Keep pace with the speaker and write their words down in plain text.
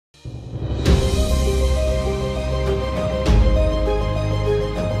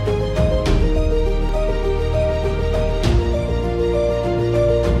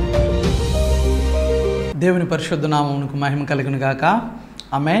దేవుని పరిశుద్ధ నామమునకు మహిమ కలుగును గాక.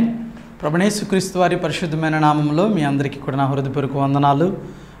 ఆమేన్. ప్రభువైన యేసుక్రీస్తు వారి పరిశుద్ధమైన నామములో మీ అందరికీ కూడా నా హృదయపూర్వక వందనాలు.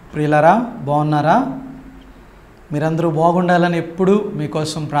 ప్రియులారా, బాగున్నారా? మీరందరూ బాగుండాలని ఎప్పుడు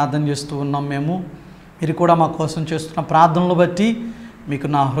మీకోసం ప్రార్థన చేస్తూ ఉన్నాం. మీరు కూడా మా కోసం చేస్తున్న ప్రార్థనలు బట్టి మీకు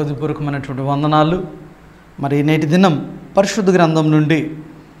నా హృదయపూర్వకమైనటువంటి వందనాలు. మరి నేటి దినం పరిశుద్ధ గ్రంథం నుండి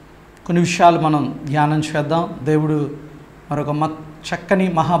కొన్ని విషయాలు మనం ధ్యానం చేద్దాం. దేవుడు మరొక చక్కని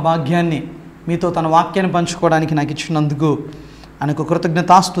మహాభాగ్యాన్ని మీతో తన వాక్యాన్ని పంచుకోవడానికి నాకు ఇచ్చినందుకు ఆయనకు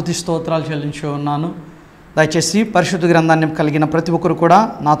కృతజ్ఞతాస్తుతి స్తోత్రాలు చెల్లించి ఉన్నాను. దయచేసి పరిశుద్ధ గ్రంథాన్ని కలిగిన ప్రతి ఒక్కరు కూడా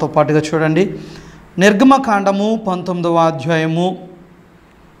నాతో పాటుగా చూడండి. నిర్గమకాండము 19వ అధ్యాయము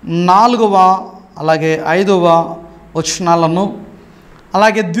 4వ అలాగే 5వ వచనాలను,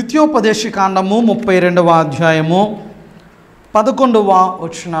 అలాగే ద్వితీయోపదేశకాండము 32వ అధ్యాయము 11వ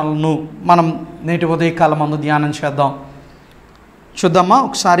వచనాలను మనం నేటి ఉదయకాలమందు ధ్యానం చేద్దాం. చూద్దామా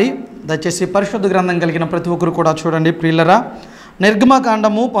ఒకసారి? దయచేసి పరిశుద్ధ గ్రంథం కలిగిన ప్రతి ఒక్కరు కూడా చూడండి ప్రియులరా.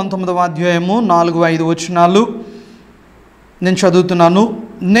 నిర్గమకాండము 19వ అధ్యాయము 4-5 వచనాలు నేను చదువుతున్నాను.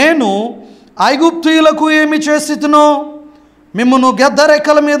 నేను ఐగుప్తీయులకు ఏమి చేసితునో, మిమ్మును గెద్ద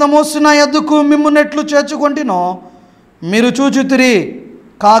రెక్కల మీద మోసిన ఎద్దుకు మిమ్మునెట్లు చేర్చుకొంటినో మీరు చూచుతిరి.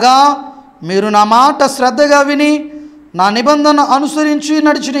 కాగా మీరు నా మాట శ్రద్ధగా విని నా నిబంధన అనుసరించి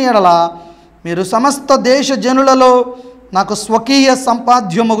నడిచిన ఎడల మీరు సమస్త దేశ జనులలో నాకు స్వకీయ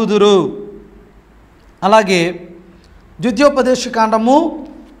సంపాద్యమగుదురు. అలాగే ద్వితీయోపదేశకాండము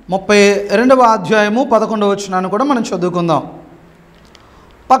 32వ అధ్యాయము 11వ వచనాన్ని కూడా మనం చదువుకుందాం.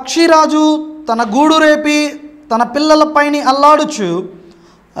 పక్షిరాజు తన గూడు రేపి తన పిల్లలపైన అల్లాడుచు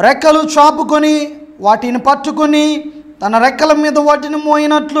రెక్కలు చాపుకొని వాటిని పట్టుకొని తన రెక్కల మీద వాటిని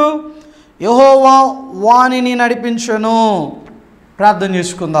మోయినట్లు యెహోవా వానిని నడిపించెను. ప్రార్థన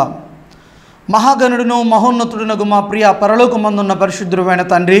చేసుకుందాం. మహాగణుడును మహోన్నతుడునగు మా ప్రియ పరలోకమందున్న పరిశుద్ధుడైన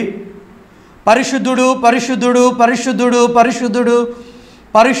తండ్రి, పరిశుద్ధుడు పరిశుద్ధుడు పరిశుద్ధుడు పరిశుద్ధుడు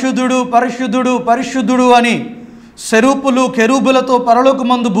పరిశుద్ధుడు పరిశుద్ధుడు పరిశుద్ధుడు అని సెరూపులు కెరూబులతో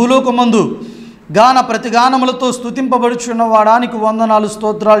పరలోకమందు భూలోకమందు గాన ప్రతిగానములతో స్తుతింపబడుచున్న వాడానికి వందనాలు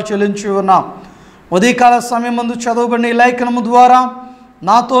స్తోత్రాలు చెల్లించి ఉన్నాం. ఉదయకాల సమయమందు చదవబడిన ఈ లేఖనము ద్వారా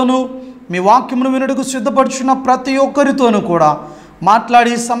నాతోనూ మీ వాక్యమును వినుటకు సిద్ధపడుచున్న ప్రతి ఒక్కరితోనూ కూడా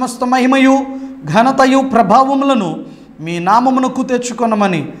మాట్లాడి సమస్త మహిమయు ఘనతయు ప్రభావములను మీ నామమునకు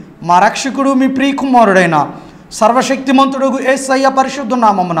తెచ్చుకొనమని మా రక్షకుడు మీ ప్రియకుమారుడైన సర్వశక్తిమంతుడు యేసయ్య పరిశుద్ధ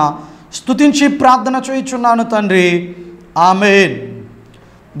నామమున స్తుతించి ప్రార్థన చేయుచున్నాను తండ్రి. ఆమేన్.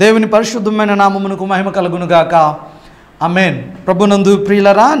 దేవుని పరిశుద్ధమైన నామమునకు మహిమ కలుగునుగాక. ఆమేన్. ప్రభునందు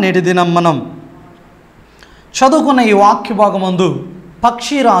ప్రియులరా, నేటి దినం మనం చదువుకున్న ఈ వాక్య భాగమందు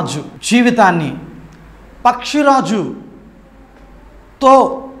పక్షిరాజు జీవితాన్ని, పక్షిరాజుతో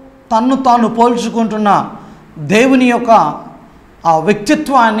తన్ను తాను పోల్చుకుంటున్న దేవుని యొక్క ఆ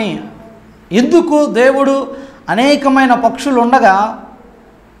వ్యక్తిత్వాన్ని, ఎందుకు దేవుడు అనేకమైన పక్షులు ఉండగా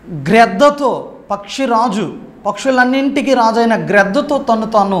గ్రద్దతో పక్షిరాజు, పక్షులన్నింటికి రాజైన గ్రద్దతో తన్ను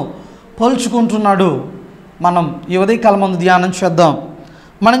తాను పోల్చుకుంటున్నాడు, మనం ఈ ఉదయకాలమందు ధ్యానం చేద్దాం.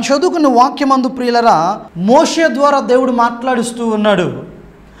 మనం చదువుకున్న వాక్యమందు ప్రియులరా, మోషే ద్వారా దేవుడు మాట్లాడుస్తూ ఉన్నాడు.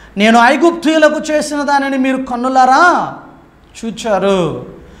 నేను ఐగుప్తీయులకు చేసిన దానిని మీరు కన్నులారా చూచారు,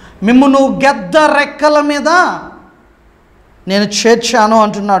 మిమ్మును గెద్ద రెక్కల మీద నేను చేర్చాను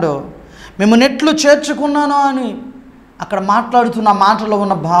అంటున్నాడు. మిమ్మల్ని ఎట్లు చేర్చుకున్నాను అని అక్కడ మాట్లాడుతున్న మాటలో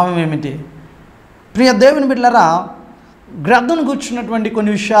ఉన్న భావం ఏమిటి? ప్రియ దేవుని బిడ్డలారా, గ్రద్దను కూర్చున్నటువంటి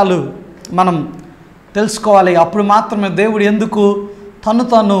కొన్ని విషయాలు మనం తెలుసుకోవాలి. అప్పుడు మాత్రమే దేవుడు ఎందుకు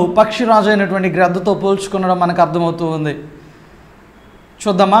తను పక్షిరాజు అయినటువంటి గ్రద్దతో పోల్చుకునడం మనకు అర్థమవుతూ ఉంది.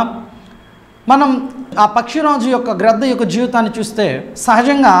 చూద్దామా? మనం ఆ పక్షిరాజు యొక్క గ్రద్ద యొక్క జీవితాన్ని చూస్తే,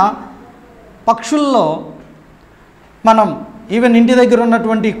 సహజంగా పక్షుల్లో మనం ఈవెన్ ఇంటి దగ్గర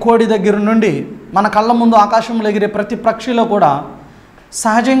ఉన్నటువంటి కోడి దగ్గర నుండి మన కళ్ళ ముందు ఆకాశంలో ఎగిరే ప్రతి పక్షిలో కూడా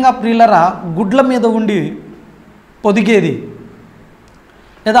సహజంగా ప్రియులరా గుడ్ల మీద ఉండి పొదిగేది,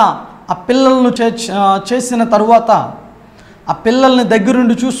 లేదా ఆ పిల్లలను చేసిన తరువాత ఆ పిల్లల్ని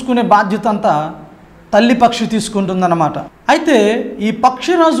దగ్గరుండి చూసుకునే బాధ్యత అంతా తల్లి పక్షి తీసుకుంటుందన్నమాట. అయితే ఈ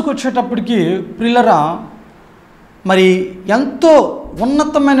పక్షిరాజుకు వచ్చేటప్పటికి ప్రియులరా, మరి ఎంతో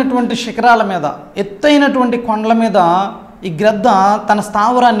ఉన్నతమైనటువంటి శిఖరాల మీద, ఎత్తైనటువంటి కొండల మీద ఈ గ్రద్ద తన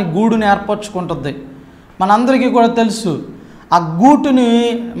స్థావరాన్ని, గూడుని ఏర్పరచుకుంటుంది. మనందరికీ కూడా తెలుసు, ఆ గూటుని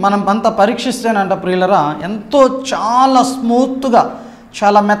మనం అంతా పరీక్షిస్తేనంట ప్రియులరా, ఎంతో చాలా స్మూత్గా,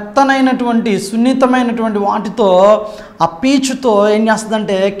 చాలా మెత్తనైనటువంటి సున్నితమైనటువంటి వాటితో, ఆ పీచుతో ఏం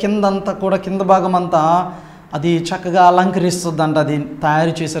చేస్తుందంటే కిందంతా కూడా, కింద భాగం అంతా అది చక్కగా అలంకరిస్తుందంట, అది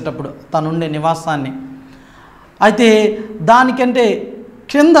తయారు చేసేటప్పుడు తనుండే నివాసాన్ని. అయితే దానికంటే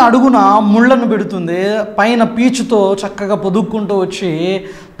కింద అడుగున ముళ్ళను పెడుతుంది, పైన పీచుతో చక్కగా పొదుక్కుంటూ వచ్చి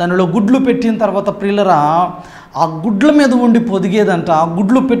దానిలో గుడ్లు పెట్టిన తర్వాత ప్రియులరా ఆ గుడ్ల మీద ఉండి పొదిగేదంట. ఆ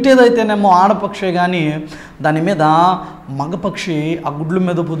గుడ్లు పెట్టేదైతేనేమో ఆడపక్షే కానీ దాని మీద మగపక్షి ఆ గుడ్ల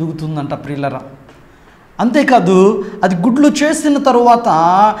మీద పొదుగుతుందంట ప్రియులరా. అంతేకాదు అది గుడ్లు చేసిన తరువాత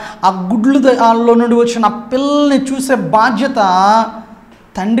ఆ గుడ్లలో నుండి వచ్చిన పిల్లల్ని చూసే బాధ్యత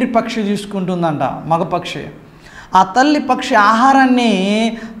తండ్రి పక్షి తీసుకుంటుందంట, మగపక్షి. ఆ తల్లి పక్షి ఆహారాన్ని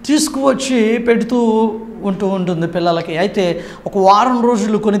తీసుకువచ్చి పెడుతూ ఉంటుంది పిల్లలకి. అయితే ఒక వారం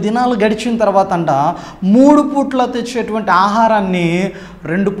రోజులు కొన్ని దినాలు గడిచిన తర్వాత అంట 3 పూట్ల తెచ్చేటువంటి ఆహారాన్ని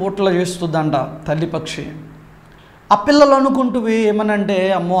 2 పూట్ల చేస్తుందంట తల్లి పక్షి. ఆ పిల్లలు అనుకుంటువి ఏమనంటే,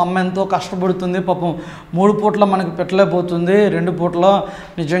 అమ్మో అమ్మ ఎంతో కష్టపడుతుంది పాపం, 3 పూట్ల మనకు పెట్టలేకపోతుంది, 2 పూట్ల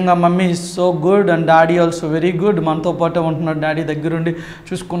నిజంగా mummy is so good and daddy also very good, మనతో పాటే ఉంటున్నాడు, డాడీ దగ్గరుండి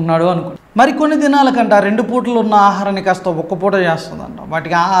చూసుకుంటున్నాడు అనుకో. మరి కొన్ని దినాలకంట 2 పూటలు ఉన్న ఆహారాన్ని కాస్త 1 పూట చేస్తుందంట.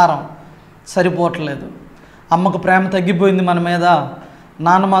 వాటికి ఆహారం సరిపోవట్లేదు, అమ్మకు ప్రేమ తగ్గిపోయింది మన మీద,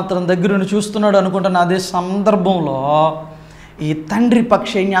 నాన్న మాత్రం దగ్గరుండి చూస్తున్నాడు అనుకుంటున్న అదే సందర్భంలో ఈ తండ్రి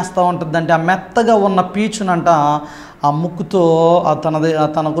పక్షి ఏం చేస్తూ ఉంటుందంటే, ఆ మెత్తగా ఉన్న పీచునంట ఆ ముక్కుతో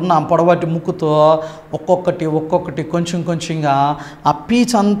తనకున్న పొడవాటి ముక్కుతో ఒక్కొక్కటి కొంచెంగా ఆ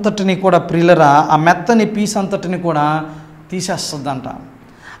పీచు అంతటిని కూడా ప్రియులరా, ఆ మెత్తని పీసు అంతటిని కూడా తీసేస్తుందంట.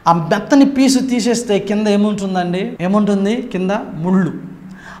 ఆ మెత్తని పీసు తీసేస్తే కింద ఏముంటుంది కింద ముళ్ళు.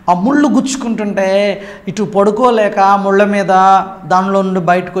 ఆ ముళ్ళు గుచ్చుకుంటుంటే ఇటు పడుకోలేక ముళ్ళ మీద దానిలో నుండి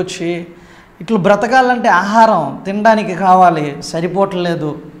బయటకు వచ్చి ఇట్లా బ్రతకాలంటే ఆహారం తినడానికి కావాలి, సరిపోవట్లేదు,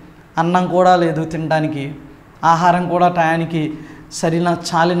 అన్నం కూడా లేదు తినడానికి, ఆహారం కూడా టయానికి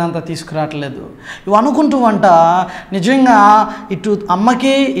చాలినంత తీసుకురావట్లేదు. ఇవి అనుకుంటూ అంట నిజంగా ఇటు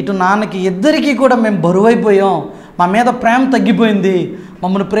అమ్మకి ఇటు నాన్నకి ఇద్దరికీ కూడా మేము బరువైపోయాం, మా మీద ప్రేమ తగ్గిపోయింది,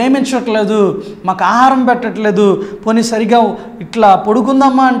 మమ్మల్ని ప్రేమించట్లేదు, మాకు ఆహారం పెట్టట్లేదు, పోనీ సరిగా ఇట్లా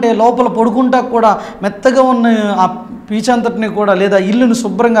పడుకుందామా అంటే లోపల పడుకుంటా కూడా మెత్తగా ఉన్న ఆ పీచంతటిని కూడా లేదా ఇల్లును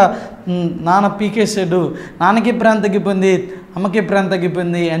శుభ్రంగా నాన్న పీకేసాడు, నాన్నకి ప్రేమ తగ్గిపోయింది, అమ్మకి ప్రేమ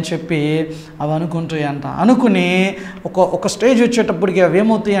తగ్గిపోయింది అని చెప్పి అవి అనుకుంటాయి అంట. అనుకుని ఒక స్టేజ్ వచ్చేటప్పటికి అవి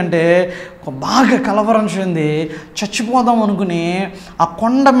ఏమవుతాయి అంటే బాగా కలవరం చెంది చచ్చిపోదాం అనుకుని ఆ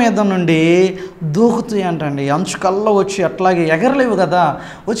కొండ మీద నుండి దూకుతాయి అంటండి. అంచుకల్లా వచ్చి అట్లాగే ఎగరలేవు కదా,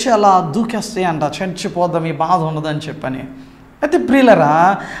 వచ్చి అలా దూకేస్తాయి అంట, చచ్చిపోదాం ఈ బాధ ఉండదని చెప్పని. అయితే ప్రియులరా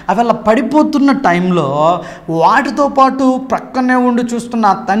అవి అలా పడిపోతున్న టైంలో వాటితో పాటు ప్రక్కనే ఉండి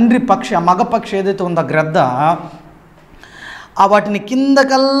చూస్తున్న ఆ తండ్రి పక్షి, ఆ మగపక్షి ఏదైతే ఉందో గ్రద్ద, ఆ వాటిని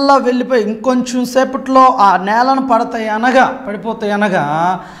కిందకల్లా వెళ్ళిపోయి ఇంకొంచెం సేపట్లో ఆ నేలను పడిపోతాయి అనగా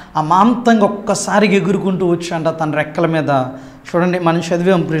ఆ మాంతంగా ఒక్కసారిగా ఎగురుకుంటూ వచ్చాంట తన రెక్కల మీద. చూడండి మనం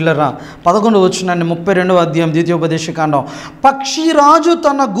చదివాం ప్రియులరా 11 వచనాన్ని 32వ అధ్యాయం ద్వితీయోపదేశకాండం. పక్షిరాజు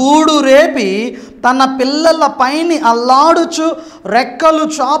తన గూడు రేపి తన పిల్లల పైని అల్లాడుచు రెక్కలు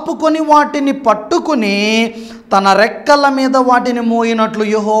చాపుకొని వాటిని పట్టుకుని తన రెక్కల మీద వాటిని మోయినట్లు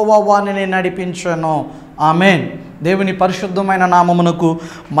యెహోవా వానిని నడిపించెను. ఆమేన్. దేవుని పరిశుద్ధమైన నామమునకు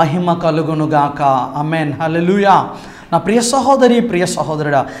మహిమ కలుగునుగాక. ఆమేన్. హల్లెలూయా. నా ప్రియ సహోదరి, ప్రియ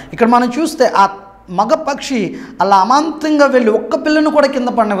సహోదరుడా, ఇక్కడ మనం చూస్తే ఆ మగ పక్షి అలా అమాంతంగా వెళ్ళి ఒక్క పిల్లను కూడా కింద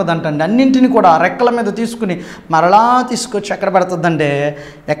పడినవదంటండి. అన్నింటిని కూడా రెక్కల మీద తీసుకుని మరలా తీసుకొచ్చి ఎక్కడ పెడుతుందంటే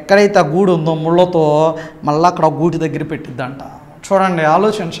ఎక్కడైతే ఆ గూడు ఉందో ముళ్ళతో మళ్ళీ అక్కడ గూటి దగ్గర పెట్టిద్దంట. చూడండి,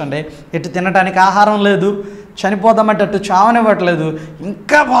 ఆలోచించండి. ఎటు తినడానికి ఆహారం లేదు, చనిపోదామంటే అటు చావనివ్వట్లేదు,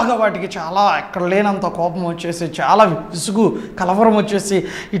 ఇంకా బాగా వాటికి చాలా ఎక్కడ లేనంత కోపం వచ్చేసి చాలా విసుగు కలవరం వచ్చేసి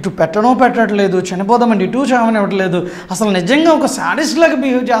ఇటు పెట్టట్లేదు, చనిపోదామంటే ఇటు చావనివ్వట్లేదు, అసలు నిజంగా ఒక సాడిస్ట్ లాగా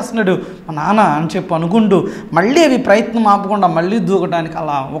బిహేవ్ చేస్తున్నాడు మా నాన్న అని చెప్పి అనుకుంటూ మళ్ళీ అవి ప్రయత్నం ఆపకుండా మళ్ళీ దూకడానికి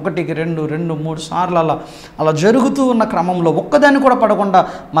అలా 1, 2, 3 సార్లు అలా జరుగుతూ ఉన్న క్రమంలో ఒక్కదాన్ని కూడా పడకుండా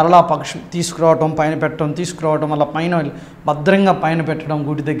మరలా పక్షి తీసుకురావటం, పైన పెట్టడం, తీసుకురావటం, అలా పైన భద్రంగా పైన పెట్టడం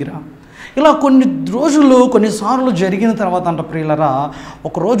గూటి దగ్గర. ఇలా కొన్ని రోజులు కొన్నిసార్లు జరిగిన తర్వాత అంట ప్రియులరా,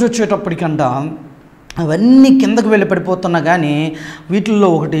 ఒక రోజు వచ్చేటప్పటికంట అవన్నీ కిందకు వెళ్ళి పడిపోతున్నా కానీ వీటిల్లో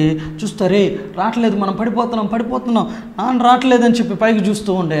ఒకటి చూస్తారే రావట్లేదు, మనం పడిపోతున్నాం నాన్న రావట్లేదని చెప్పి పైకి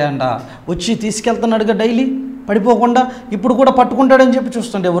చూస్తూ ఉండేయంట. వచ్చి తీసుకెళ్తున్నాడుగా డైలీ పడిపోకుండా, ఇప్పుడు కూడా పట్టుకుంటాడని చెప్పి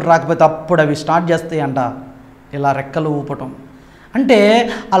చూస్తుండే, ఎవరు రాకపోతే అప్పుడు అవి స్టార్ట్ చేస్తాయంట ఇలా రెక్కలు ఊపటం. అంటే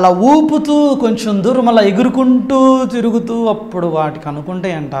అలా ఊపుతూ కొంచెం దూరం అలా ఎగురుకుంటూ తిరుగుతూ అప్పుడు వాటికి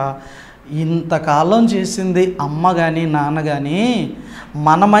అనుకుంటాయంట ఇంతకాలం చేసింది అమ్మ కానీ నాన్న కానీ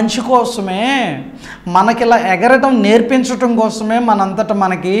మన మంచి కోసమే, మనకిలా ఎగరటం నేర్పించటం కోసమే మనంతటా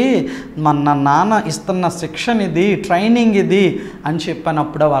మనకి మన నాన్న ఇస్తున్న శిక్షణ ఇది, ట్రైనింగ్ ఇది అని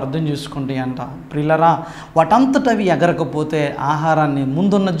చెప్పినప్పుడు అవి అర్థం చేసుకుంటాయి అంట. ప్రియులరా, వాటంతట అవి ఎగరకపోతే ఆహారాన్ని,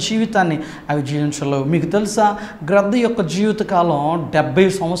 ముందున్న జీవితాన్ని అవి జీవించలేవు. మీకు తెలుసా, గ్రద్ద యొక్క జీవితకాలం 70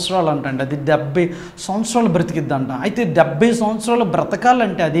 సంవత్సరాలు అంటండి. అది 70 సంవత్సరాలు బ్రతికిద్దంట. అయితే 70 సంవత్సరాలు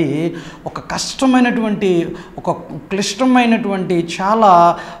బ్రతకాలంటే అది ఒక కష్టమైనటువంటి, ఒక క్లిష్టమైనటువంటి, చాలా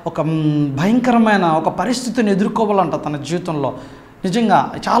ఒక భయంకరమైన ఒక పరిస్థితిని ఎదుర్కోవాలంట తన జీవితంలో. నిజంగా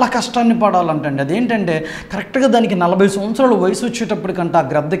చాలా కష్టాన్ని పడాలంటండి. అదేంటంటే కరెక్ట్గా దానికి 40 సంవత్సరాల వయసు వచ్చేటప్పటికంట ఆ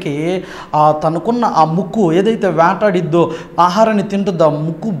గ్రద్దకి తనకున్న ఆ ముక్కు ఏదైతే వేటాడిద్దో, ఆహారాన్ని తింటుందో, ఆ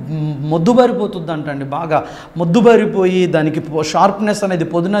ముక్కు మొద్దుబారిపోతుందంటండి. బాగా మొద్దుబారిపోయి దానికి షార్ప్నెస్ అనేది,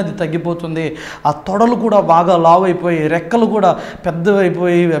 పొదునది తగ్గిపోతుంది. ఆ తొడలు కూడా బాగా లావు అయిపోయి, రెక్కలు కూడా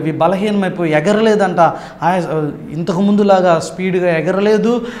పెద్దవైపోయి అవి బలహీనమైపోయి ఎగరలేదంట. ఇంతకుముందులాగా స్పీడ్గా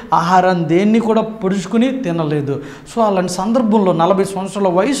ఎగరలేదు, ఆహారాన్ని దేన్ని కూడా పొడుచుకుని తినలేదు. సో అలాంటి సందర్భంలో 40 సంవత్సరాల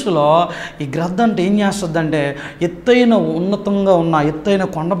వయసులో ఈ గ్రద్ద అంటే ఏం చేస్తుందంటే, ఎత్తైన ఉన్నతంగా ఉన్న ఎత్తైన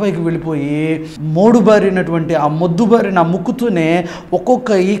కొండపైకి వెళ్ళిపోయి మోడుబారినటువంటి ఆ మొద్దుబారిన ముక్కుతోనే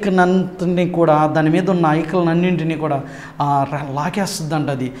ఒక్కొక్క ఈకనంతని కూడా, దాని మీద ఉన్న ఈకలన్నింటినీ కూడా లాగేస్తుందంట.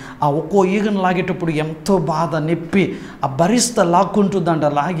 అది ఆ ఒక్కో ఈగను లాగేటప్పుడు ఎంతో బాధ, నొప్పి ఆ భరిస్తా లాక్కుంటుందంట.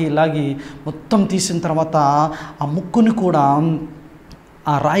 లాగి మొత్తం తీసిన తర్వాత ఆ ముక్కుని కూడా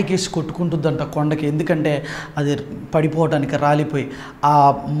ఆ రాయికేసి కొట్టుకుంటుందంట కొండకి. ఎందుకంటే అది పడిపోవడానికి, రాలిపోయి ఆ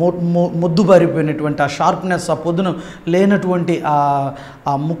మొద్దుబారిపోయినటువంటి ఆ షార్ప్నెస్, ఆ పొదును లేనటువంటి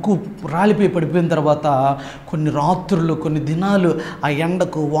ఆ ముక్కు రాలిపోయి పడిపోయిన తర్వాత కొన్ని రాత్రులు, కొన్ని దినాలు ఆ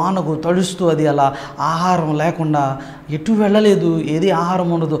ఎండకు వానకు తడుస్తూ అది అలా ఆహారం లేకుండా ఎటు వెళ్ళలేదు, ఏది ఆహారం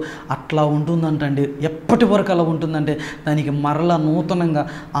ఉండదు, అట్లా ఉంటుందంటండి. ఎప్పటి వరకు అలా ఉంటుందంటే దానికి మరలా నూతనంగా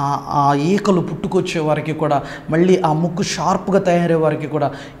ఆ ఈకలు పుట్టుకొచ్చే వారికి కూడా, మళ్ళీ ఆ ముక్కు షార్ప్గా తయారయ్యే వారికి కూడా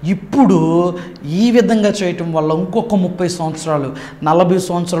ఇప్పుడు ఈ విధంగా చేయటం వల్ల ఇంకొక 30 సంవత్సరాలు, 40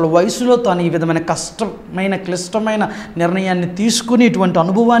 సంవత్సరాల వయసులో తాను ఈ విధమైన కష్టమైన, క్లిష్టమైన నిర్ణయాన్ని తీసుకుని ఇటువంటి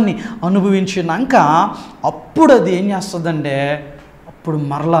అనుభవాన్ని అనుభవించినాక అప్పుడు అది ఏం చేస్తుందంటే, అప్పుడు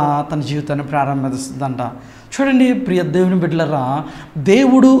మరలా తన జీవితాన్ని ప్రారంభిస్తుందంట. చూడండి ప్రియ దేవుని బిడ్డలారా,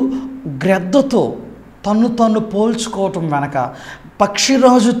 దేవుడు గ్రద్దతో తను పోల్చుకోవటం వెనక,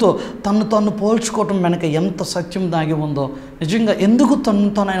 పక్షిరాజుతో తను పోల్చుకోవటం వెనక ఎంత సత్యం దాగి ఉందో. నిజంగా ఎందుకు తను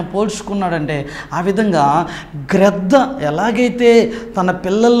ఆయన పోల్చుకున్నాడంటే, ఆ విధంగా గ్రద్ద ఎలాగైతే తన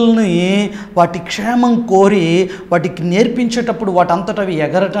పిల్లల్ని వాటి క్షేమం కోరి వాటికి నేర్పించేటప్పుడు వాటంతటా అవి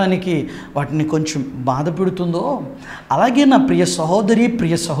ఎగరటానికి వాటిని కొంచెం బాధ పెడుతుందో, అలాగే నా ప్రియ సహోదరి,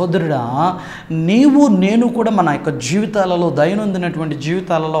 ప్రియ సహోదరుడా, నీవు నేను కూడా మన యొక్క జీవితాలలో, దైనందినటువంటి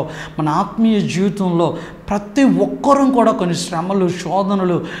జీవితాలలో, మన ఆత్మీయ జీవితంలో ప్రతి ఒక్కరూ కూడా కొన్ని శ్రమలు,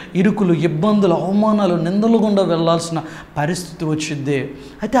 శోధనలు, ఇరుకులు, ఇబ్బందులు, అవమానాలు, నిందలు గుండా వెళ్ళాల్సిన పరిస్థితి వచ్చింది.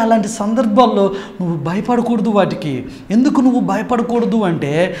 అయితే అలాంటి సందర్భాల్లో నువ్వు భయపడకూడదు. వాటికి ఎందుకు నువ్వు భయపడకూడదు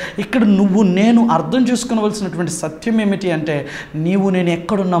అంటే, ఇక్కడ నువ్వు నేను అర్థం చేసుకునవలసినటువంటి సత్యం ఏమిటి అంటే, నీవు నేను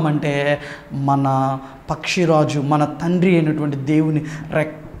ఎక్కడున్నామంటే మన పక్షిరాజు, మన తండ్రి అయినటువంటి దేవుని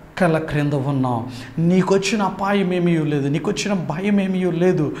రెక్కల క్రింద ఉన్నాం. నీకొచ్చిన అపాయం ఏమీ లేదు, నీకొచ్చిన భయం ఏమీ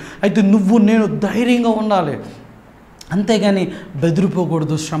లేదు. అయితే నువ్వు నేను ధైర్యంగా ఉండాలి, అంతేగాని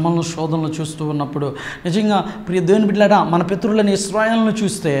బెదిరిపోకూడదు. శ్రమలను, శోధనలు చూస్తూ ఉన్నప్పుడు నిజంగా ప్రియ దేవుని బిడ్డలారా, మన పితరులని ఇశ్రాయేలును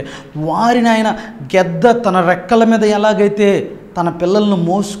చూస్తే వారిని ఆయన గెద్ద తన రెక్కల మీద ఎలాగైతే తన పిల్లలను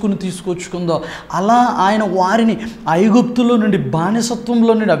మోసుకుని తీసుకొచ్చుకుందో, అలా ఆయన వారిని ఐగుప్తులో నుండి,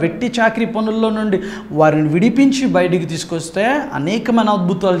 బానిసత్వంలో నుండి, ఆ వెట్టి చాకరీ పనుల్లో నుండి వారిని విడిపించి బయటికి తీసుకొస్తే అనేకమైన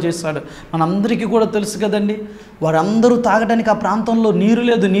అద్భుతాలు చేశాడు. మనందరికీ కూడా తెలుసు కదండి. వారందరూ తాగడానికి ఆ ప్రాంతంలో నీరు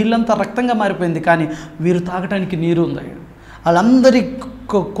లేదు, నీళ్ళంతా రక్తంగా మారిపోయింది. కానీ వీరు తాగడానికి నీరు ఉంది. వాళ్ళందరి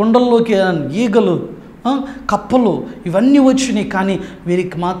కుండల్లోకి ఈగలు, కప్పలు ఇవన్నీ వచ్చినాయి. కానీ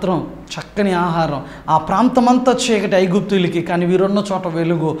వీరికి మాత్రం చక్కని ఆహారం. ఆ ప్రాంతమంతా చీకటి ఐగుప్తులకి, కానీ వీరున్న చోట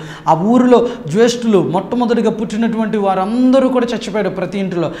వెలుగు. ఆ ఊరిలో జ్యేష్ఠులు, మొట్టమొదటిగా పుట్టినటువంటి వారందరూ కూడా చచ్చిపోయాడు ప్రతి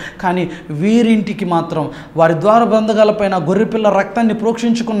ఇంటిలో. కానీ వీరింటికి మాత్రం, వారి ద్వారబంధకాలపైన గొర్రెపిల్ల రక్తాన్ని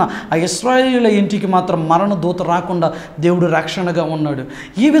ప్రోక్షించుకున్న ఆ ఇశ్రాయేలీయుల ఇంటికి మాత్రం మరణ దూత రాకుండా దేవుడు రక్షణగా ఉన్నాడు.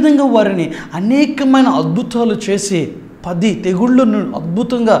 ఈ విధంగా వారిని అనేకమైన అద్భుతాలు చేసి 10 తెగుళ్ళను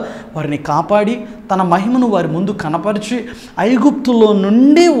అద్భుతంగా వారిని కాపాడి తన మహిమను వారి ముందు కనపరిచి ఐగుప్తులో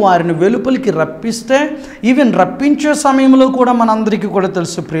నుండి వారిని వెలుపలికి రప్పిస్తే, ఈవెన్ రప్పించే సమయంలో కూడా మనందరికీ కూడా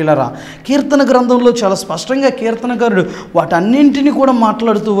తెలుసు ప్రియులరా, కీర్తన గ్రంథంలో చాలా స్పష్టంగా కీర్తనకారుడు వాటన్నింటినీ కూడా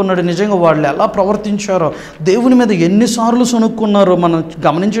మాట్లాడుతూ ఉన్నాడు. నిజంగా వాళ్ళు ఎలా ప్రవర్తించారో, దేవుని మీద ఎన్నిసార్లు సనుక్కున్నారో మనం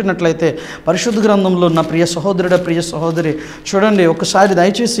గమనించినట్లయితే పరిశుద్ధ గ్రంథంలో నా ప్రియ సహోదరుడా, ప్రియ సహోదరి, చూడండి ఒకసారి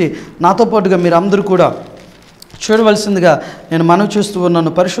దయచేసి నాతో పాటుగా మీరు అందరూ కూడా చూడవలసిందిగా నేను మనవి చేస్తూ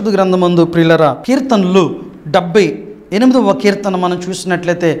ఉన్నాను. పరిశుద్ధ గ్రంథమందు ప్రియులరా, కీర్తనలు 78వ కీర్తన మనం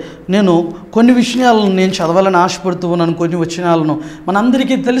చూసినట్లయితే, నేను కొన్ని విషయాలను నేను చదవాలని ఆశపడుతూ ఉన్నాను. కొన్ని వచనాలను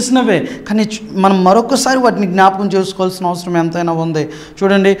మనందరికీ తెలిసినవే, కానీ మనం మరొకసారి వాటిని జ్ఞాపకం చేసుకోవాల్సిన అవసరం ఎంతైనా ఉంది.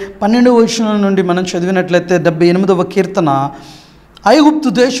 చూడండి, 12వ వచనం నుండి మనం చదివినట్లయితే 78వ కీర్తన, ఐగుప్తు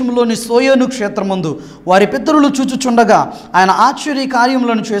దేశంలోని సోయోను క్షేత్రమందు వారి పితరులు చూచుచుండగా ఆయన ఆశ్చర్య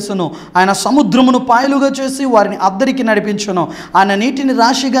కార్యములను చేసెను. ఆయన సముద్రమును పాయలుగా చేసి వారిని అద్దరికి నడిపించెను. ఆయన నీటిని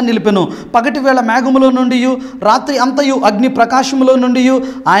రాశిగా నిలిపెను. పగటి వేళ మేఘములో నుండి రాత్రి అంతయు అగ్ని ప్రకాశములో నుండి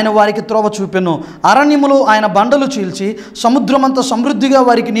ఆయన వారికి త్రోవ చూపెను. అరణ్యములో ఆయన బండలు చీల్చి సముద్రమంత సమృద్ధిగా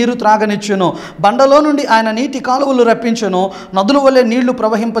వారికి నీరు త్రాగనిచ్చెను. బండలో నుండి ఆయన నీటి కాలువలు రప్పించెను. నదుల వలె నీళ్లు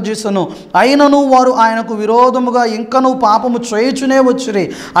ప్రవహింపజేసెను. అయినను వారు ఆయనకు విరోధముగా ఇంకనూ పాపము చేయుచు వచ్చిరి.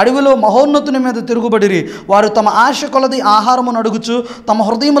 అడవిలో మహోన్నతుని మీద తిరుగుబడిరి. వారు తమ ఆశ కొలది ఆహారమును అడుగుచు తమ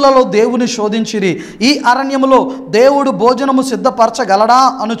హృదయములలో దేవుని శోధించిరి. ఈ అరణ్యములో దేవుడు భోజనము సిద్ధపరచగలడా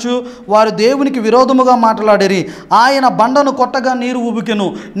అనుచు వారు దేవునికి విరోధముగా మాట్లాడిరి. ఆయన బండను కొట్టగా నీరు ఉబికెను,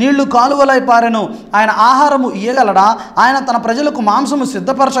 నీళ్లు కాలువలై పారెను. ఆయన ఆహారము ఇయ్యగలడా? ఆయన తన ప్రజలకు మాంసము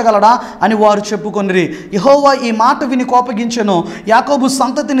సిద్ధపరచగలడా అని వారు చెప్పుకొనిరి. యెహోవా ఈ మాట విని కోపగించెను. యాకోబు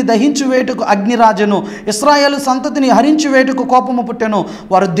సంతతిని దహించి వేటుకు అగ్ని రాజెను. ఇశ్రాయేలు సంతతిని హరించి వేటుకు కోపము పుట్టెను.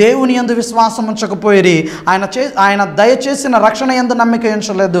 వారు దేవుని యందు విశ్వాసం ఉంచకపోయిరి. ఆయన దయచేసిన రక్షణ యందు నమ్మిక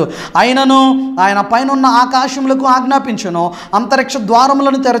ఉంచలేదు. అయినను ఆయన పైనున్న ఆకాశములకు ఆజ్ఞాపించెను. అంతరిక్ష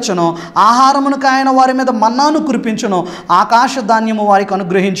ద్వారములను తెరచెను. ఆహారమునకు ఆయన వారి మీద మన్నాను కురిపించెను. ఆకాశ ధాన్యము వారికి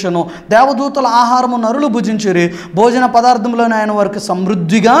అనుగ్రహించెను. దేవదూతల ఆహారము నరులు భుజించిరి. భోజన పదార్థములను ఆయన వారికి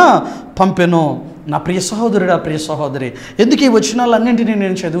సమృద్ధిగా పంపెను. నా ప్రియ సహోదరుడా, ప్రియ సహోదరి, ఎందుకు ఈ వచనాలన్నింటినీ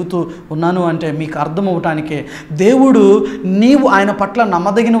నేను చదువుతూ ఉన్నాను అంటే మీకు అర్థమవటానికే. దేవుడు నీవు ఆయన పట్ల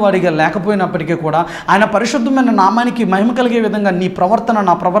నమ్మదగిన వాడిగా లేకపోయినప్పటికీ కూడా ఆయన పరిశుద్ధమైన నామానికి మహిమ కలిగే విధంగా నీ ప్రవర్తన,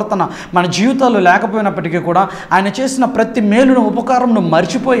 నా ప్రవర్తన మన జీవితాల్లో లేకపోయినప్పటికీ కూడా ఆయన చేసిన ప్రతి మేలును, ఉపకారంను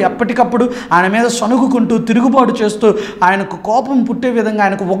మర్చిపోయి ఎప్పటికప్పుడు ఆయన మీద సణుగుకుంటూ తిరుగుబాటు చేస్తూ ఆయనకు కోపం పుట్టే విధంగా,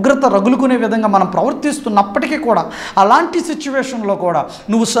 ఆయనకు ఉగ్రత రగులుకునే విధంగా మనం ప్రవర్తిస్తున్నప్పటికీ కూడా, అలాంటి సిచ్యువేషన్లో కూడా,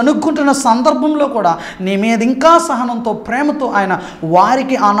 నువ్వు సణుక్కుంటున్న సందర్భంలో కూడా నీ మీద ఇంకా సహనంతో, ప్రేమతో ఆయన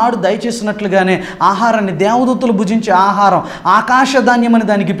వారికి ఆనాడు దయచేసినట్లుగానే ఆహారాన్ని, దేవదూతలు భుజించే ఆహారం, ఆకాశ ధాన్యం అని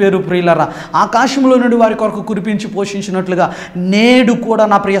దానికి పేరు ప్రియులరా, ఆకాశంలో నుండి వారి కొరకు కురిపించి పోషించినట్లుగా నేడు కూడా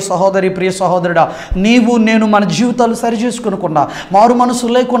నా ప్రియ సహోదరి, ప్రియ సహోదరుడా, నీవు నేను మన జీవితాలు సరిచేసుకునకుండా, మారు మనసు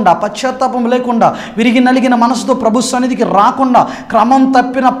లేకుండా, పశ్చాత్తాపం లేకుండా, విరిగి నలిగిన మనసుతో ప్రభు సన్నిధికి రాకుండా, క్రమం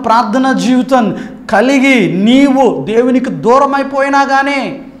తప్పిన ప్రార్థన జీవితం కలిగి నీవు దేవునికి దూరం అయిపోయినా కానీ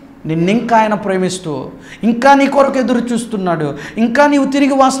నిన్నింకా ఆయన ప్రేమిస్తూ, ఇంకా నీ కొరకు ఎదురు చూస్తున్నాడు. ఇంకా నీవు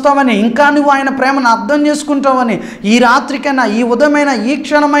తిరిగి వస్తావని, ఇంకా నువ్వు ఆయన ప్రేమను అర్థం చేసుకుంటావని, ఈ రాత్రికైనా, ఈ ఉదయమైనా, ఈ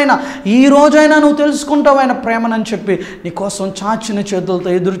క్షణమైనా, ఈ రోజైనా నువ్వు తెలుసుకుంటావు ఆయన ప్రేమనని చెప్పి నీకోసం చాచిన చేతులతో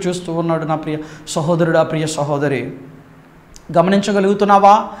ఎదురు చూస్తూ ఉన్నాడు. నా ప్రియ సహోదరుడా, ప్రియ సహోదరి,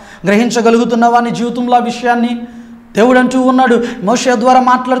 గమనించగలుగుతున్నావా? గ్రహించగలుగుతున్నావా నీ జీవితంలో ఆ విషయాన్ని? దేవుడు అంటూ ఉన్నాడు, మోషే ద్వారా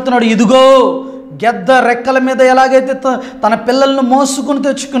మాట్లాడుతున్నాడు, ఇదిగో గెద్ద రెక్కల మీద ఎలాగైతే తన పిల్లలను మోసుకుని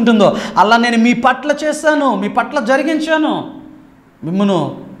తెచ్చుకుంటుందో అలా నేను మీ పట్ల చేశాను, మీ పట్ల జరిగించాను. మిమ్మును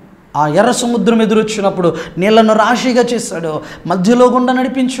ఆ ఎర్ర సముద్రం ఎదురొచ్చినప్పుడు నీళ్లను రాశిగా చేశాడు, మధ్యలో గుండా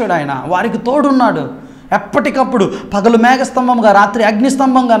నడిపించాడు. ఆయన వారికి తోడున్నాడు. ఎప్పటికప్పుడు పగలు మేఘస్తంభంగా, రాత్రి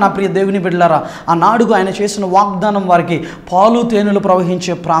అగ్నిస్తంభంగా. నా ప్రియ దేవుని బిడ్డలారా, ఆనాడు ఆయన చేసిన వాగ్దానం వారికి పాలు తేనెలు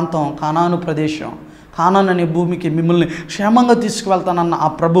ప్రవహించే ప్రాంతం కానాను ప్రదేశం. కానాన్ అనే భూమికి మిమ్మల్ని క్షేమంగా తీసుకువెళ్తానన్న ఆ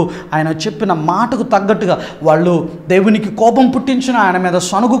ప్రభు ఆయన చెప్పిన మాటకు తగ్గట్టుగా వాళ్ళు దేవునికి కోపం పుట్టించిన, ఆయన మీద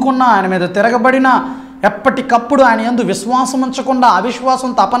సణుగుకున్నా, ఆయన మీద తిరగబడినా, ఎప్పటికప్పుడు ఆయన యందు విశ్వాసం ఉంచకుండా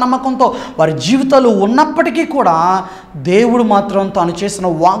అవిశ్వాసంతో, అపనమ్మకంతో వారి జీవితాలు ఉన్నప్పటికీ కూడా దేవుడు మాత్రం తాను చేసిన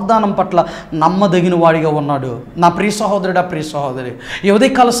వాగ్దానం పట్ల నమ్మదగిన వాడిగా ఉన్నాడు. నా ప్రియ సహోదరుడా, ప్రియ సహోదరి, ఈ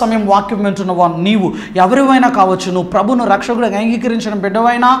ఉదయకాల సమయం వాక్యం వింటున్న నీవు ఎవరివైనా కావచ్చు, నువ్వు ప్రభును రక్షకుడిగా అంగీకరించిన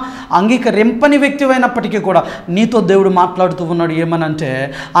బిడ్డవైనా, అంగీకరింపని వ్యక్తివైనప్పటికీ కూడా నీతో దేవుడు మాట్లాడుతూ ఉన్నాడు. ఏమనంటే,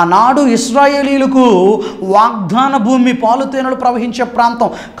 ఆనాడు ఇశ్రాయేలీయులకు వాగ్దాన భూమి, పాలు తేనెలు ప్రవహించే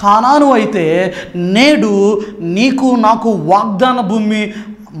ప్రాంతం కానాను అయితే, నేడు నీకు నాకు వాగ్దాన భూమి,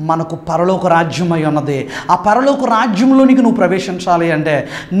 మనకు పరలోక రాజ్యం అయి ఉన్నది. ఆ పరలోక రాజ్యంలోనికి నువ్వు ప్రవేశించాలి అంటే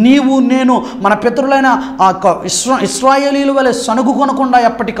నీవు నేను మన పితరులైన ఇశ్రాయేలీయుల వలె సణుగు కొనకుండా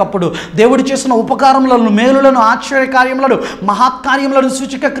ఎప్పటికప్పుడు దేవుడు చేసిన ఉపకారములను, మేలులను, ఆశ్చర్యకార్యములను, మహత్కార్యములను,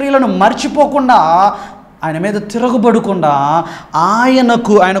 సూచక క్రియలను మర్చిపోకుండా, ఆయన మీద తిరగబడకుండా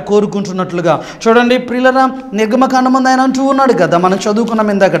ఆయన కోరుకుంటున్నట్లుగా చూడండి ప్రియులరా. నిర్గమకాండమందు ఆయన అంటూ ఉన్నాడు కదా, మనం చదువుకున్నాం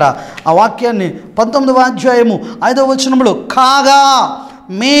ఇందాకడ ఆ వాక్యాన్ని, 19వ అధ్యాయము 5వ వచనంలో, కాగా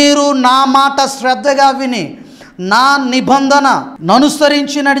మీరు నా మాట శ్రద్ధగా విని నా నిబంధన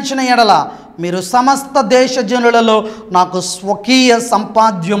అనుసరించి నడిచిన ఎడల మీరు సమస్త దేశ జనులలో నాకు స్వకీయ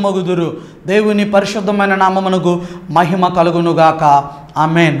సంపాద్యమగుదురు. దేవుని పరిశుద్ధమైన నామమునకు మహిమ కలుగునుగాక.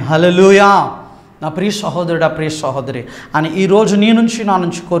 ఆమేన్. హల్లెలూయా. నా ప్రియ సహోదరుడా, ప్రియ సహోదరి అని ఈరోజు నీ నుంచి నా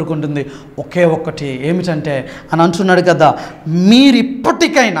నుంచి కోరుకుంటుంది ఒకే ఒక్కటి, ఏమిటంటే అని అంటున్నాడు కదా,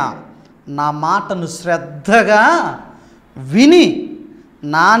 మీరిప్పటికైనా నా మాటను శ్రద్ధగా విని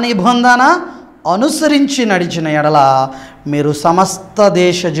నా నిబంధన అనుసరించి నడిచిన ఎడల మీరు సమస్త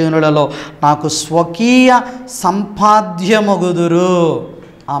దేశ జనులలో నాకు స్వకీయ సంపాద్యమగుదురు.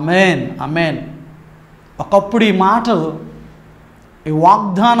 ఆమేన్, ఆమేన్. ఒకప్పుడు ఈ మాట, ఈ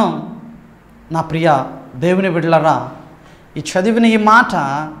వాగ్దానం నా ప్రియ దేవుని బిడ్డలారా, ఈ చదివిన ఈ మాట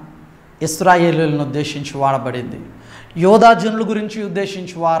ఇశ్రాయేలీయులను ఉద్దేశించి వాడబడింది. యోధా జనుల గురించి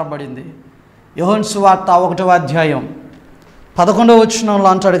ఉద్దేశించి వాడబడింది. యోహాను సువార్త 1వ అధ్యాయం 11వ వచనంలో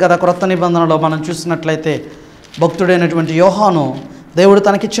అంటాడు కదా, క్రొత్త నిబంధనలో మనం చూసినట్లయితే భక్తుడైనటువంటి యోహాను దేవుడు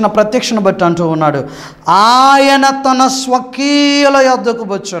తనకిచ్చిన ప్రత్యక్షను బట్టి అంటూ ఉన్నాడు, ఆయన తన స్వకీయుల యొద్దకు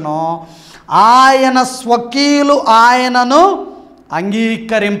వచ్చెను, ఆయన స్వకీయులు ఆయనను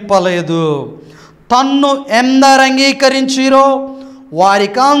అంగీకరింపలేదు. తన్ను ఎందరు అంగీకరించిరో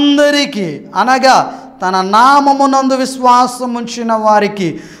వారికందరికీ, అనగా తన నామమునందు విశ్వాసం ఉంచిన వారికి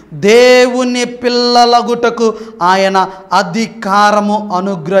దేవుని పిల్లలగుటకు ఆయన అధికారము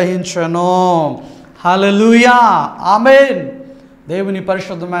అనుగ్రహించెను. హల్లెలూయా. ఆమేన్. దేవుని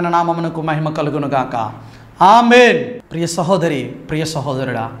పరిశుద్ధమైన నామమునకు మహిమ కలుగునుగాక. ఆమేన్. ప్రియ సహోదరి, ప్రియ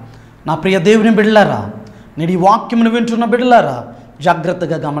సహోదరుడా, నా ప్రియ దేవుని బిడ్డలారా, నేడు ఈ వాక్యమును వింటున్న బిడ్డలారా,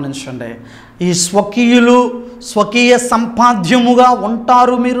 జాగ్రత్తగా గమనించండి. ఈ స్వకీయులు స్వకీయ సంపాద్యముగా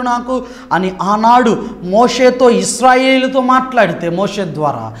ఉంటారు మీరు నాకు అని ఆనాడు మోషేతో ఇశ్రాయేలుతో మాట్లాడితే, మోషే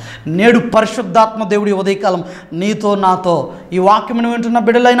ద్వారా నేడు పరిశుద్ధాత్మ దేవుడి ఉదయకాలం నీతో నాతో ఈ వాక్యమును వింటున్న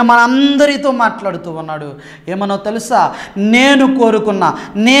బిడ్డలైన మనందరితో మాట్లాడుతూ ఉన్నాడు. ఏమనో తెలుసా? నేను కోరుకున్న,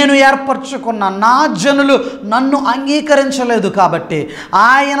 నేను ఏర్పరచుకున్న నా జనులు నన్ను అంగీకరించలేదు కాబట్టి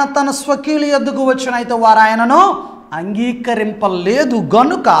ఆయన తన స్వకీయుల యొద్దకు వచ్చిన, అయితే వారు ఆయనను అంగీకరింపలేదు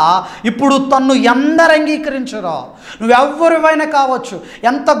గనుక ఇప్పుడు తన్ను ఎందరు అంగీకరించరో, నువ్వెవ్వరివైనా కావచ్చు,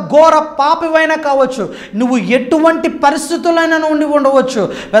 ఎంత ఘోర పాపివైనా కావచ్చు, నువ్వు ఎటువంటి పరిస్థితులైనా ఉండి ఉండవచ్చు,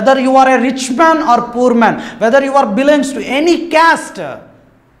 whether you are A rich man are poor man, whether you are belongs to any caste,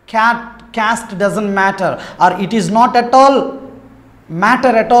 caste doesn't matter, or it is not at all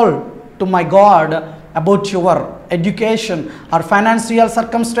matter at all to my God about your education or financial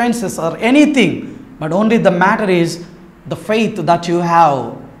circumstances or anything. But only the matter is the faith that you have,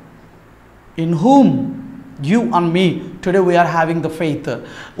 in whom you and me today we are having the faith.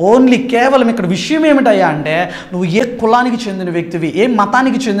 Only కేవలం ఇక్కడ విషయం ఏమిటయ్యా అంటే, నువ్వు ఏ కులానికి చెందిన వ్యక్తివి, ఏ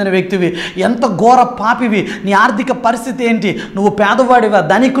మతానికి చెందిన వ్యక్తివి, ఎంత ఘోర పాపివి, నీ ఆర్థిక పరిస్థితి ఏంటి, నువ్వు పేదవాడివా,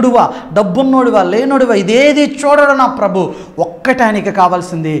 ధనికుడివా, డబ్బున్నోడివా, లేనోడివా, ఇదేది చూడడు నా ప్రభు. ఒక్కటే ఆయనకి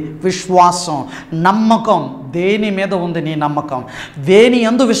కావాల్సింది విశ్వాసం, నమ్మకం. దేని మీద ఉంది నీ నమ్మకం? దేని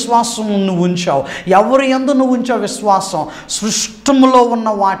యందు విశ్వాసం నువ్వు ఉంచావు? ఎవరి యందు నువ్వు ఉంచావు విశ్వాసం? సృష్టములో ఉన్న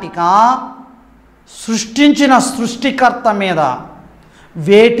వాటికా, సృష్టించిన సృష్టికర్త మీద,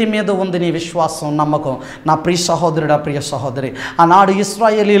 వేటి మీద ఉంది నీ విశ్వాసం, నమ్మకం? నా ప్రియ సహోదరుడా, ప్రియ సహోదరి, ఆనాడు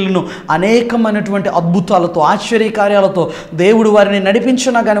ఇశ్రాయేలీయులను అనేకమైనటువంటి అద్భుతాలతో, ఆశ్చర్యకార్యాలతో దేవుడు వారిని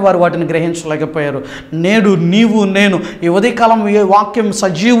నడిపించినా కానీ వారు వాటిని గ్రహించలేకపోయారు. నేడు నీవు నేను ఈ ఉదయకాలం ఈ వాక్యం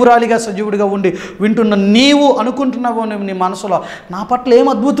సజీవుడిగా ఉండి వింటున్న నీవు అనుకుంటున్నావు నీ మనసులో, నా పట్ల ఏం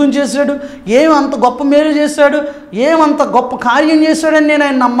అద్భుతం చేశాడు, ఏమంత గొప్ప మేలు చేశాడు, ఏమంత గొప్ప కార్యం చేశాడని నేను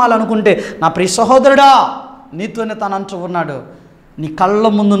ఆయన నమ్మాలనుకుంటే, నా ప్రియ సహోదరుడా, నీతోనే తను అంటూ ఉన్నాడు, నీ కళ్ళ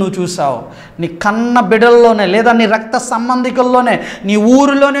ముందు నువ్వు చూసావు, నీ కన్న బిడ్డల్లోనే, లేదా నీ రక్త సంబంధికుల్లోనే, నీ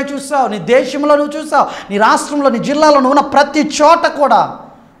ఊరిలోనే చూసావు, నీ దేశంలో నువ్వు చూసావు, నీ రాష్ట్రంలో, నీ జిల్లాలో నువ్వు ఉన్న ప్రతి చోట కూడా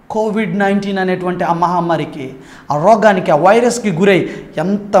కోవిడ్-19 అనేటువంటి ఆ మహమ్మారికి, ఆ రోగానికి, ఆ వైరస్కి గురై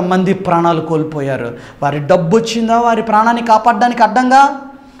ఎంతమంది ప్రాణాలు కోల్పోయారు. వారి డబ్బు వచ్చిందా వారి ప్రాణాన్ని కాపాడడానికి అడ్డంగా?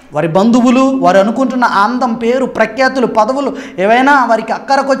 వారి బంధువులు, వారు అనుకుంటున్న అందం, పేరు, ప్రఖ్యాతులు, పదవులు ఏవైనా వారికి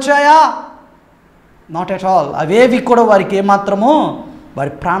అక్కరకు వచ్చాయా? Not at all. అవేవి కూడా వారికి ఏమాత్రమో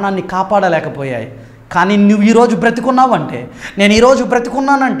వారి ప్రాణాన్ని కాపాడలేకపోయాయి. కానీ నువ్వు ఈరోజు బ్రతికున్నావంటే, నేను ఈరోజు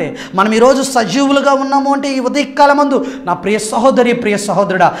బ్రతికున్నానంటే, మనం ఈరోజు సజీవులుగా ఉన్నాము అంటే ఈ ఉదయకాలమందు నా ప్రియ సహోదరి, ప్రియ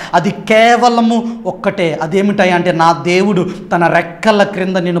సహోదరుడా, అది కేవలము ఒక్కటే. అదేమిటాయి అంటే, నా దేవుడు తన రెక్కల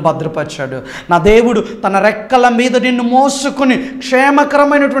క్రింద నిన్ను భద్రపరిచాడు. నా దేవుడు తన రెక్కల మీద నిన్ను మోసుకుని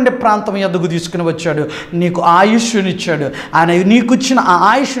క్షేమకరమైనటువంటి ప్రాంతం ఎదుగు తీసుకుని వచ్చాడు. నీకు ఆయుష్నిచ్చాడు. ఆయన నీకు ఇచ్చిన ఆ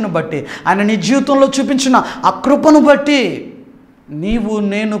ఆయుష్ను బట్టి, ఆయన నీ జీవితంలో చూపించిన ఆ కృపను బట్టి నీవు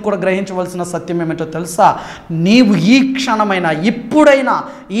నేను కూడా గ్రహించవలసిన సత్యం ఏమిటో తెలుసా? నీవు ఈ క్షణమైనా, ఇప్పుడైనా,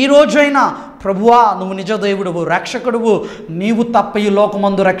 ఈ రోజైనా ప్రభువా నువ్వు నిజ దేవుడువు, రక్షకుడువు, నీవు తప్ప ఈ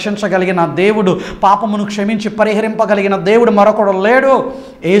లోకమందు రక్షించగలిగిన దేవుడు, పాపమును క్షమించి పరిహరింపగలిగిన దేవుడు మరొకడు లేడు.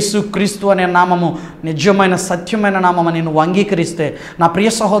 యేసు క్రీస్తు అనే నామము నిజమైన సత్యమైన నామమని నువ్వు అంగీకరిస్తే నా ప్రియ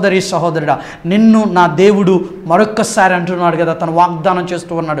సహోదరి సహోదరుడా, నిన్ను నా దేవుడు మరొక్కసారి అంటున్నాడు కదా, తను వాగ్దానం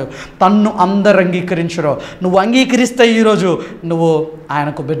చేస్తూ ఉన్నాడు, తన్ను అందరు అంగీకరించరు. నువ్వు అంగీకరిస్తే ఈరోజు నువ్వు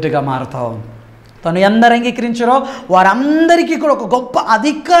ఆయనకు బిడ్డగా మారుతావు. తను ఎందరు అంగీకరించారో వారందరికీ కూడా ఒక గొప్ప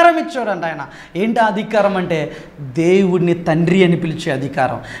అధికారం ఇచ్చాడంట ఆయన. ఏంటి అధికారం అంటే దేవుడిని తండ్రి అని పిలిచే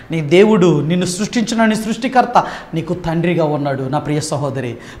అధికారం. నీ దేవుడు నిన్ను సృష్టించిన నీ సృష్టికర్త నీకు తండ్రిగా ఉన్నాడు. నా ప్రియ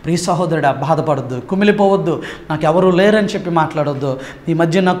సహోదరి ప్రియ సహోదరుడా, బాధపడద్దు, కుమిలిపోవద్దు, నాకు ఎవరు లేరని చెప్పి మాట్లాడొద్దు. ఈ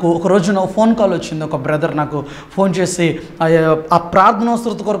మధ్య నాకు ఒకరోజు ఫోన్ కాల్ వచ్చింది. ఒక బ్రదర్ నాకు ఫోన్ చేసి ఆ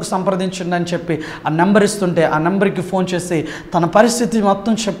ప్రార్థనోస్తృతి కొరకు సంప్రదించండి అని చెప్పి ఆ నెంబర్ ఇస్తుంటే ఆ నెంబర్కి ఫోన్ చేసి తన పరిస్థితి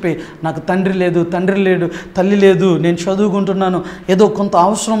మొత్తం చెప్పి, నాకు తండ్రి లేదు, తండ్రి లేడు, తల్లి లేదు, నేను చదువుకుంటున్నాను, ఏదో కొంత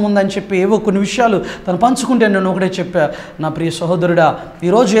అవసరం ఉందని చెప్పి ఏవో కొన్ని విషయాలు తను పంచుకుంటే నేను ఒకటే చెప్పా, నా ప్రియ సహోదరుడా,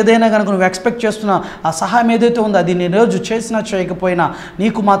 ఈరోజు ఏదైనా కనుక నువ్వు ఎక్స్పెక్ట్ చేస్తున్నా ఆ సహాయం ఏదైతే ఉందో అది నేను రోజు చేసినా చేయకపోయినా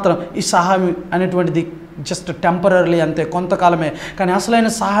నీకు మాత్రం ఈ సహాయం అనేటువంటిది జస్ట్ టెంపరీ అంతే, కొంతకాలమే. కానీ అసలైన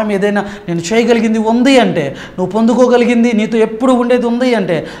సహాయం ఏదైనా నేను చేయగలిగింది ఉంది అంటే, నువ్వు పొందుకోగలిగింది నీతో ఎప్పుడు ఉండేది ఉంది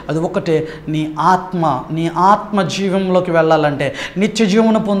అంటే అది ఒకటే, నీ ఆత్మ జీవంలోకి వెళ్ళాలంటే, నిత్య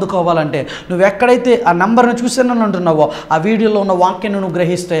జీవనం పొందుకోవాలంటే, నువ్వు ఎక్కడైతే ఆ నెంబర్ని చూసానని అంటున్నావో ఆ వీడియోలో ఉన్న వాక్యాన్ని నువ్వు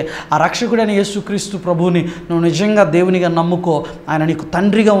గ్రహిస్తే ఆ రక్షకుడైన యేసుక్రీస్తు ప్రభువుని నువ్వు నిజంగా దేవునిగా నమ్ముకో. ఆయన నీకు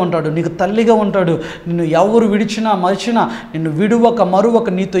తండ్రిగా ఉంటాడు, నీకు తల్లిగా ఉంటాడు. నిన్ను ఎవరు విడిచినా మరిచినా నిన్ను విడువక మరువక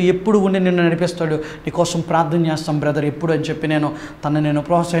నీతో ఎప్పుడు ఉండి నిన్ను నడిపిస్తాడు. నీకోసం ప్రార్థన చేస్తాం బ్రదర్ ఎప్పుడు అని చెప్పి నేను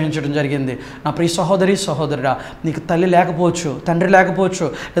ప్రోత్సహించడం జరిగింది. నా ప్రియ సహోదరి సహోదరుడా, నీకు తల్లి లేకపోవచ్చు, తండ్రి లేకపోవచ్చు,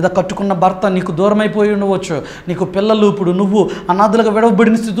 లేదా కట్టుకున్న భర్త నీకు దూరం అయిపోయి ఉండవచ్చు, నీకు పిల్లలు ఇప్పుడు నువ్వు అనాథలుగా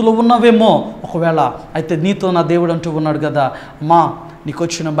విడవబడిన స్థితిలో ఉన్నావేమో ఒకవేళ. అయితే నీతో నా దేవుడు అంటూ ఉన్నాడు కదా, అమ్మా నీకు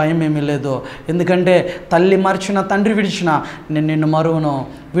వచ్చిన భయం ఏమీ లేదు, ఎందుకంటే తల్లి మరిచిన తండ్రి విడిచిన నేను నిన్ను మరువను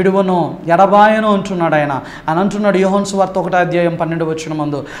విడువను ఎడబాయను అంటున్నాడు ఆయన. ఆయన అంటున్నాడు యోహాను సువార్త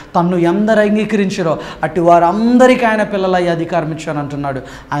 1:12 తన్ను ఎందరు అంగీకరించారో అటు వారందరికీ ఆయన పిల్లలయ్యే అధికారం ఇచ్చాను అంటున్నాడు.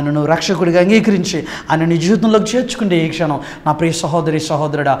 ఆయనను రక్షకుడిగా అంగీకరించి ఆయన నీ జీవితంలోకి చేర్చుకుంటే ఈ క్షణం నా ప్రియ సహోదరి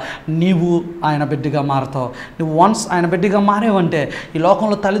సహోదరుడా, నీవు ఆయన బిడ్డగా మారుతావు. నువ్వు వన్స్ ఆయన బిడ్డగా మారేవంటే ఈ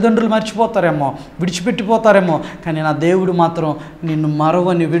లోకంలో తల్లిదండ్రులు మర్చిపోతారేమో, విడిచిపెట్టిపోతారేమో, కానీ నా దేవుడు మాత్రం నిన్ను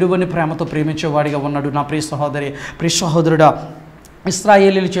మరవని విడువని ప్రేమతో ప్రేమించేవాడిగా ఉన్నాడు. నా ప్రియ సహోదరి ప్రియ సహోదరుడా,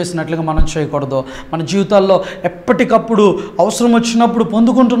 ఇశ్రాయేలీలు చేసినట్లుగా మనం చేయకూడదు. మన జీవితాల్లో ఎప్పటికప్పుడు అవసరం వచ్చినప్పుడు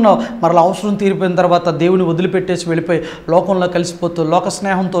పొందుకుంటున్నావు, మరలా అవసరం తీరిపోయిన తర్వాత దేవుని వదిలిపెట్టేసి వెళ్ళిపోయి లోకంలో కలిసిపోతూ లోక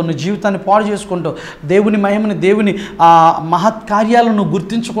స్నేహంతో నీ జీవితాన్ని పాడు చేసుకుంటూ దేవుని మహిమని దేవుని మహత్ కార్యాలను నువ్వు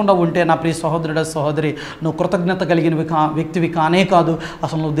గుర్తించకుండా ఉంటే నా ప్రియ సహోదరుడా సహోదరి, నువ్వు కృతజ్ఞత కలిగిన వ్యక్తివి కానే కాదు,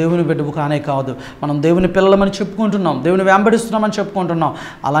 అసలు నువ్వు దేవుని బిడ్డవు కానే కాదు. మనం దేవుని పిల్లలమని చెప్పుకుంటున్నాం, దేవుని వెంబడిస్తున్నామని చెప్పుకుంటున్నాం.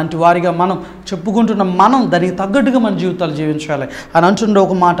 అలాంటి వారిగా మనం చెప్పుకుంటున్నాం, మనం దానికి తగ్గట్టుగా మన జీవితాలు జీవించాలి అని అంటుండే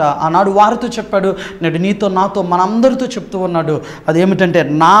ఒక మాట ఆనాడు వారితో చెప్పాడు, నేడు నీతో నాతో మనందరితో చెప్తూ ఉన్నాడు. అదేమిటంటే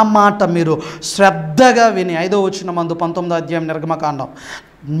నా మాట మీరు శ్రద్ధగా విని 5వ వచనం 19వ అధ్యాయం నిర్గమకాండం,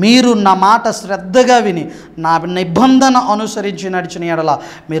 మీరు నా మాట శ్రద్ధగా విని నా నిబంధన అనుసరించి నడిచిన ఎడల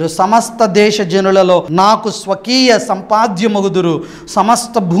మీరు సమస్త దేశ జనులలో నాకు స్వకీయ సంపాద్యమగుదురు,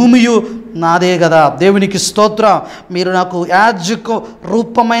 సమస్త భూమియు నాదే కదా. దేవునికి స్తోత్రం. మీరు నాకు యాజక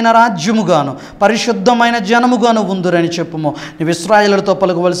రూపమైన రాజ్యముగాను పరిశుద్ధమైన జనముగాను ఉందురని చెప్పుము. నీవు ఇశ్రాయేలుతో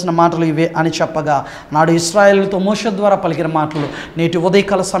పలుకవలసిన మాటలు ఇవే అని చెప్పగా, నాడు ఇశ్రాయేలుతో మోషే ద్వారా పలికిన మాటలు నేటి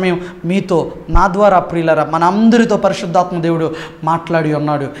ఉదయకాల సమయం మీతో నా ద్వారా ప్రియులరా మనందరితో పరిశుద్ధాత్మ దేవుడు మాట్లాడి ఉన్నాడు.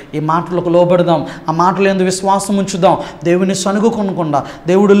 ఈ మాటలకు లోబడదాం, ఆ మాటలు ఎందు విశ్వాసం ఉంచుదాం. దేవుని సనుగుకొనకుండా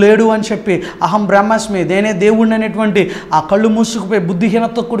దేవుడు లేడు అని చెప్పి అహం బ్రహ్మాస్మి దేనే దేవుడిని అనేటువంటి ఆ కళ్ళు మూసుకుపోయి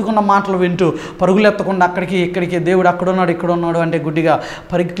బుద్ధిహీనతతో కూడుకున్న మాటలు వింటూ పరుగులెత్తకుండా అక్కడికి ఇక్కడికి దేవుడు అక్కడున్నాడు ఇక్కడ ఉన్నాడు అంటే గుడ్డిగా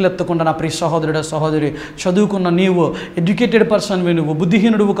పరిగెత్తుకుండా నా ప్రియ సహోదరుడు సహోదరి, చదువుకున్న నీవు ఎడ్యుకేటెడ్ పర్సన్వి, నువ్వు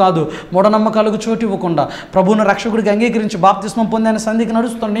బుద్ధిహీనుడువు కాదు, మూఢనమ్మకాలకు చోటు ఇవ్వకుండా ప్రభువును రక్షకుడికి అంగీకరించి బాప్తిస్మం పొందని సంధికి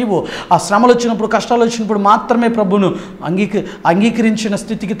నడుస్తున్న నీవు ఆ శ్రమలు వచ్చినప్పుడు కష్టాలు వచ్చినప్పుడు మాత్రమే ప్రభువును అంగీకరించిన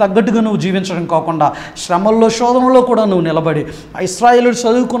స్థితికి తగ్గట్టుగా నువ్వు జీవించడం కాకుండా శ్రమల్లో శోధనలో కూడా నువ్వు నిలబడి ఇశ్రాయేలు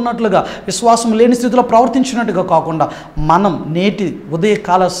చదువుకున్నట్లుగా విశ్వాసం లేని స్థితిలో ప్రవర్తించినట్టుగా కాకుండా మనం నేటి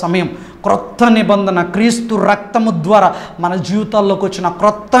ఉదయకాల సమయం క్రొత్త నిబంధన క్రీస్తు రక్తము ద్వారా మన జీవితాల్లోకి వచ్చిన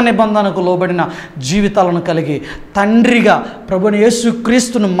క్రొత్త నిబంధనకు లోబడిన జీవితాలను కలిగి తండ్రిగా ప్రభుని యేసు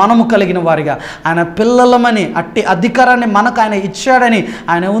క్రీస్తును మనము కలిగిన వారిగా ఆయన పిల్లలమని అట్టి అధికారాన్ని మనకు ఆయన ఇచ్చాడని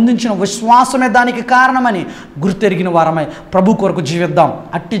ఆయన అందించిన విశ్వాసమే దానికి కారణమని గుర్తెరిగిన వారమై ప్రభు కొరకు జీవిద్దాం.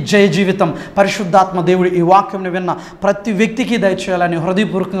 అట్టి జయ జీవితం పరిశుద్ధాత్మ దేవుడు ఈ వాక్యం విన్న ప్రతి వ్యక్తికి దయచేయాలని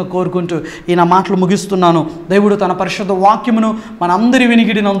హృదయపూర్వకంగా కోరుకుంటూ ఈ నా మాటలు ముగిస్తున్నాను. దేవుడు తన పరిశుద్ధ వాక్యమును మనందరి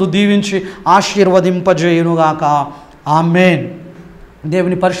వినికిడినందు దీవించి ఆశీర్వదింపజేయునుగాక. ఆమేన్.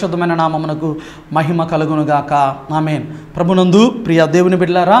 దేవుని పరిశుద్ధమైన నామమునకు మహిమ కలుగునుగాక. ఆమేన్. ప్రభునందు ప్రియ దేవుని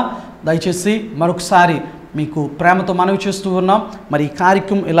బిడ్డలారా, దయచేసి మరొకసారి మీకు ప్రేమతో మనవి చేస్తూ ఉన్నాం. మరి ఈ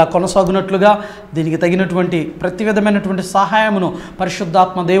కార్యక్రమం ఇలా కొనసాగునట్లుగా దీనికి తగినటువంటి ప్రతి విధమైనటువంటి సహాయమును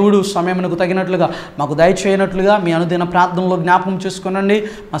పరిశుద్ధాత్మ దేవుడు సమయమునకు తగినట్లుగా మాకు దయచేయనట్లుగా మీ అనుదిన ప్రార్థనలో జ్ఞాపకం చేసుకునండి.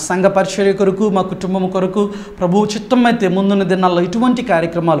 మా సంఘ పరిచర్య కొరకు, మా కుటుంబం కొరకు ప్రభువు చిత్తం అయితే ముందున్న దినాల్లో ఇటువంటి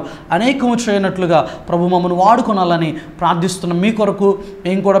కార్యక్రమాలు అనేకము చేయనట్లుగా ప్రభు మమ్మల్ని వాడుకొనాలని ప్రార్థిస్తున్నాం. మీ కొరకు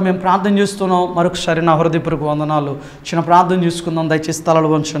మేము ప్రార్థన చేస్తున్నాం. మరొకసారి నా హృదయపూర్వక వందనాలు. చిన్న ప్రార్థన చేసుకుందాం. దయచేసి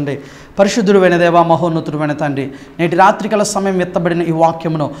తలలు వంచండి. పరిశుద్ధుడైన దేవా, మహోన్నతుడు తండ్రి, నేటి రాత్రికాల సమయం ఎత్తబడిన ఈ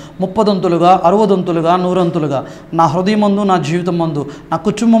వాక్యమును 30 60 100 నా హృదయమందు, నా జీవితం మందు, నా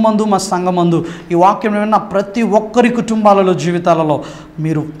కుటుంబం మందు, మా సంఘమందు ఈ వాక్యం విన్న ప్రతి ఒక్కరి కుటుంబాలలో, జీవితాలలో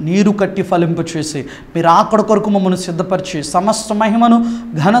మీరు నీరు కట్టి ఫలింపు చేసి మీరు ఆకడ కొరకు మమ్మల్ని సిద్ధపరిచి సమస్త మహిమను,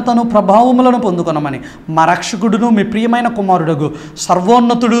 ఘనతను, ప్రభావములను పొందుకొనమని మా రక్షకుడును మీ ప్రియమైన కుమారుడుగు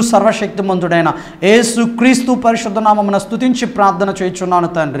సర్వోన్నతుడు సర్వశక్తిమంతుడైన యేసు క్రీస్తు పరిశుద్ధ నామమున స్తుతించి ప్రార్థన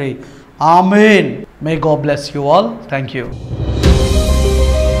చేయుచున్నాను తండ్రి. Amen. May God bless you all. Thank you.